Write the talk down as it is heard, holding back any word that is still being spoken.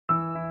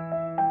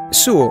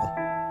Sewell,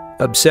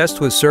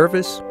 obsessed with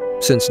service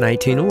since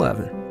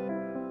 1911.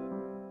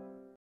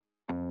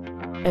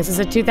 This is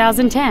a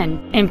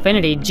 2010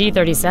 Infiniti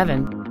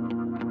G37.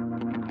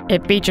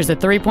 It features a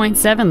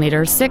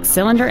 3.7-liter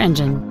six-cylinder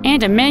engine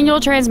and a manual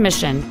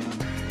transmission.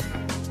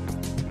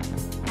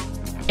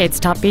 Its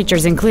top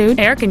features include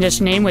air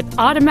conditioning with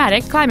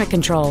automatic climate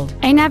control,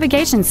 a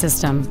navigation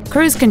system,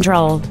 cruise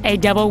control, a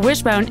double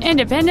wishbone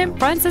independent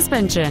front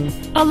suspension,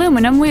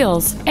 aluminum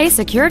wheels, a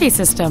security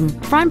system,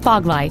 front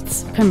fog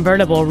lights,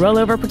 convertible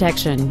rollover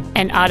protection,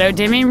 an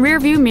auto-dimming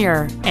rearview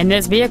mirror, and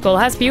this vehicle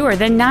has fewer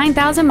than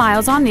 9,000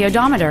 miles on the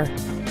odometer.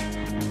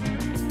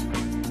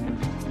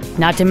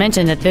 Not to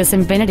mention that this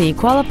Infiniti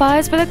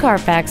qualifies for the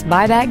Carfax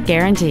buyback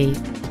guarantee.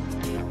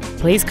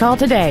 Please call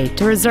today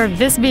to reserve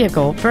this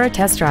vehicle for a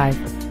test drive.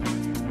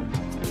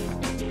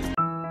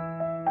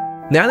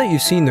 Now that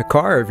you've seen the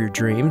car of your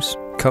dreams,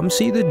 come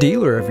see the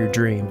dealer of your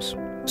dreams.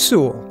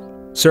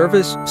 Sewell.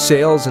 Service,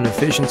 sales, and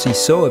efficiency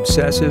so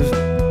obsessive,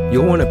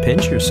 you'll want to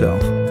pinch yourself.